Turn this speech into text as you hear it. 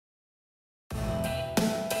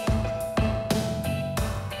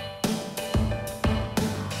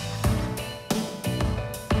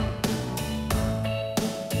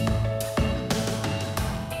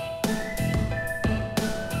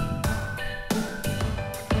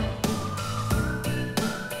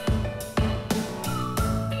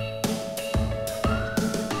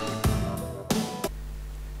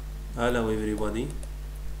Hello everybody,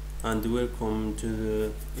 and welcome to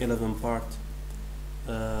the 11th part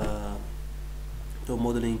to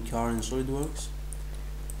modeling car in Solidworks.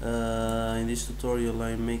 In this tutorial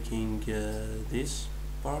I'm making this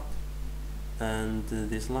part and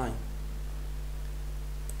this line.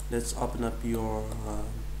 Let's open up your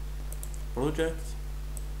project.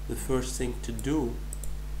 The first thing to do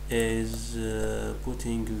is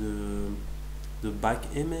putting the back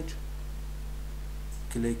image.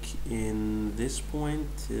 Click in this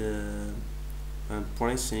point and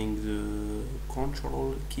pressing the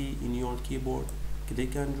Control key in your keyboard,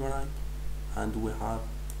 click and drag, and we have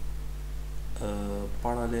a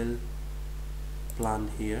parallel plan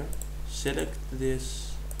here. Select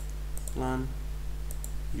this plan,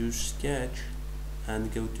 use sketch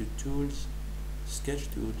and go to tools,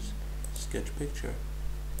 sketch tools, sketch picture,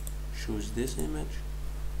 choose this image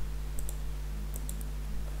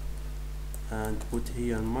and put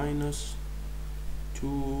here minus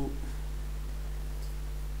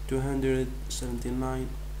 279.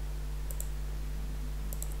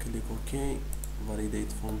 Click OK,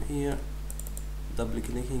 validate from here, double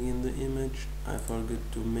clicking in the image. I forgot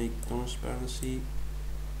to make transparency.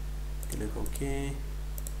 Click OK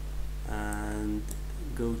and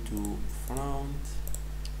go to front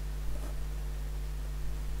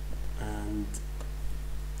and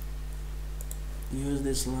use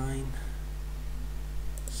this line.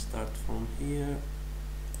 Start from here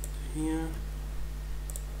to here,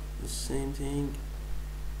 the same thing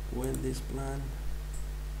with this plan.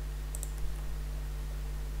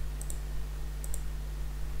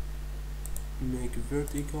 Make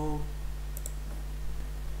vertical,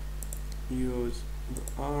 use the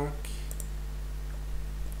arc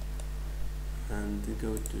and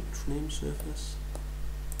go to trim surface,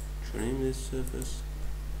 trim this surface.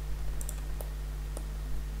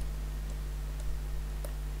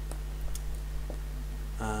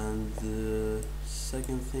 And the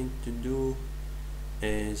second thing to do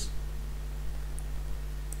is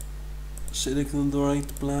select the right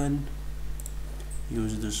plan,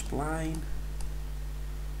 use the spline,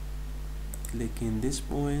 click in this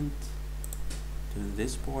point to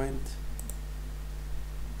this point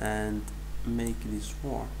and make this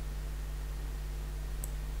form.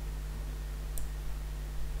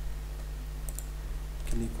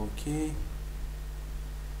 Click OK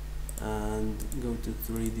and go to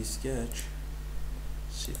 3D sketch,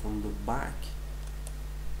 see from the back,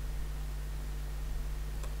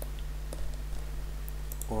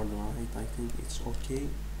 or the right, I think it's okay.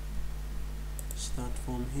 Start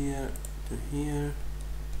from here to here,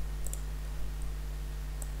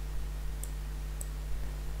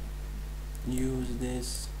 use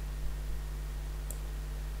this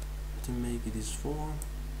to make this form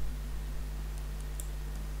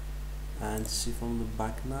and see from the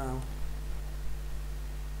back now.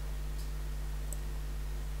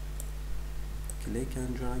 Click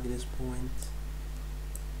and drag this point,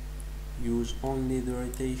 use only the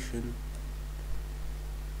rotation,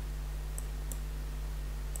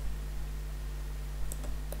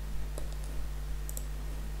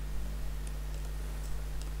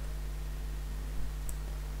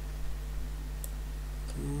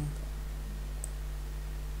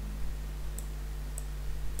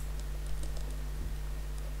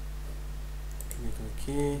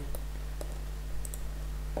 OK,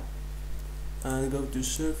 and go to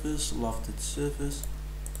surface, lofted surface,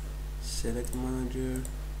 select manager,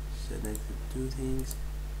 select the two things,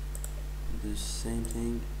 the same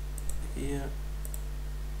thing here,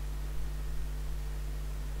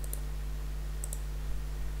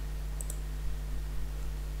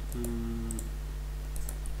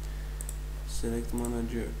 select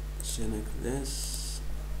manager, select this,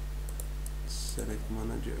 select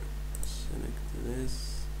manager, select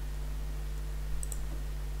this,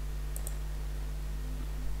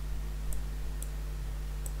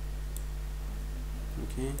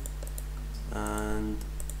 okay, and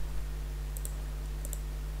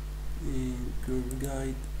in curve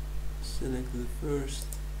guide select the first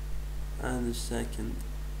and the second,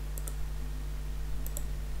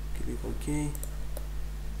 click OK,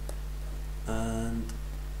 and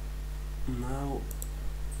now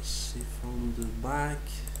see from the back,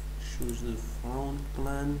 choose the front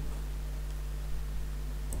plan,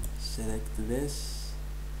 select this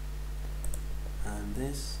and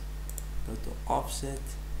this, go to offset,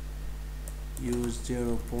 use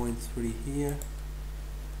 0.3 here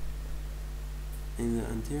in the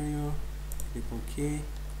interior, click OK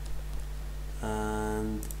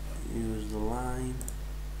and use the line,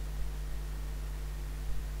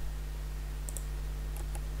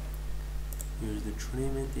 use the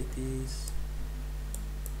trim entities,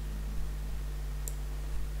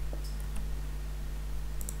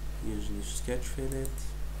 choose the sketch fillet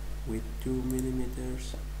with 2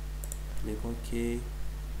 millimeters, click OK,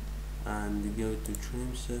 and go to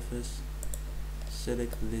trim surface,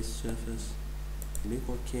 select this surface, click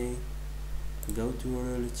OK, go to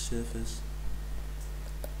rolled surface,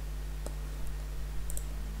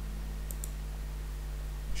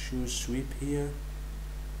 choose sweep here,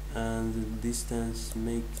 and the distance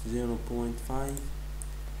make 0.5,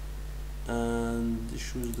 and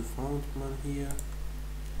choose the front plan here,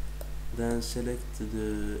 then select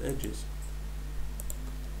the edges.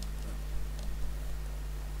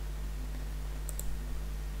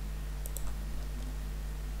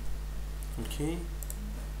 Okay,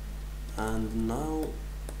 and now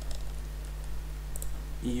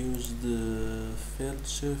use the filled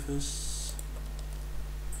surface,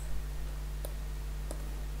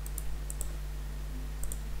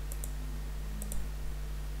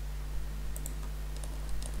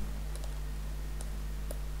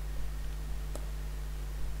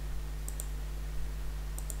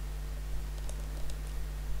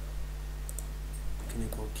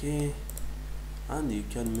 click OK, and you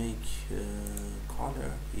can make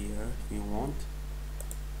color here if you want,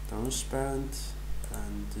 transparent,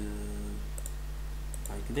 and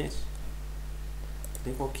like this.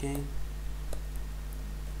 Click OK,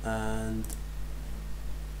 and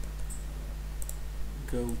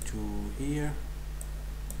go to here,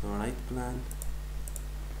 the right plan,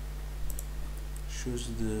 choose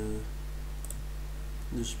the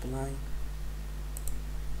spline,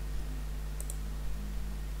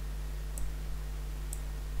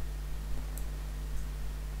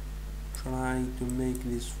 try to make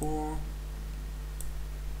this 4,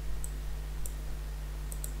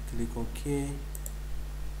 click OK,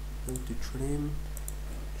 go to trim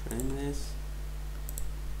this,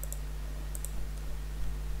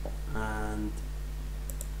 and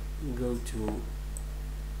go to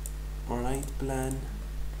right plan,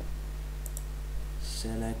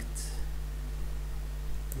 select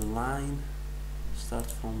the line, start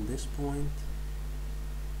from this point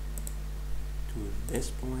to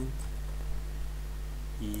this point,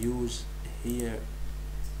 use here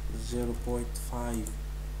 0.5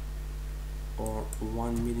 or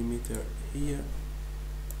 1 millimeter here,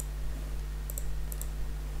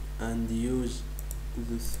 and use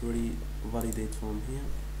the 3 validate from here,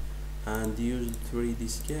 and use the 3D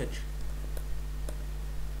sketch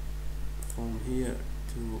from here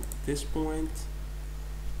to this point,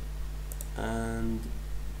 and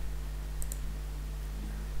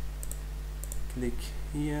click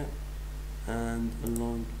here, and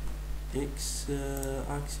along X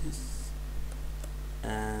axis,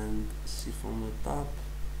 and see from the top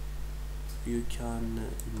you can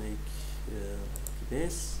make like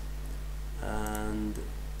this, and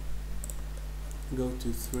go to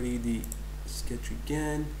 3D sketch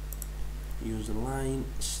again, use a line,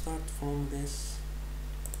 start from this,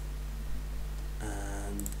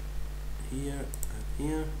 and here and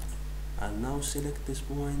here, and now select this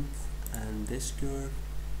point and this curve,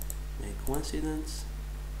 make coincidence,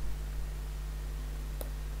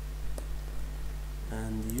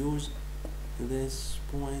 and use this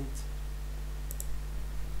point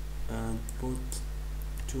and put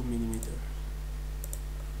 2 millimeter.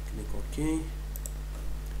 Click OK,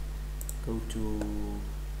 go to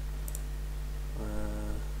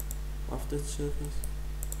after surface,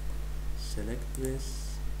 select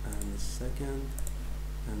this and the second,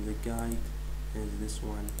 and the guide is this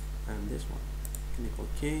one and this one. Click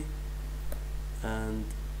OK, and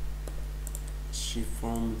see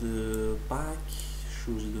from the back,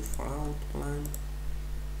 choose the front plan,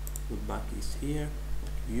 the back is here,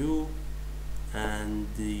 view, and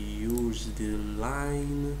use the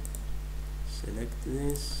line, select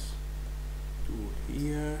this to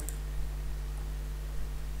here,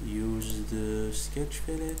 use the sketch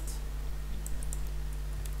fillet,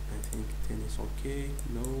 I think 10 is okay,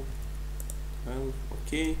 no, 12,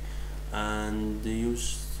 okay, and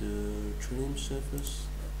use the trim surface,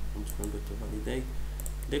 don't forget to validate,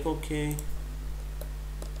 click OK,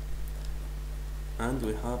 and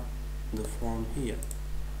we have the form here.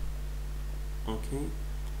 Okay,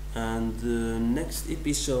 and the next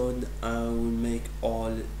episode I will make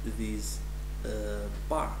all these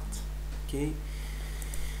parts. Okay,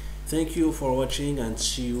 thank you for watching, and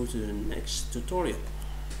see you to the next tutorial.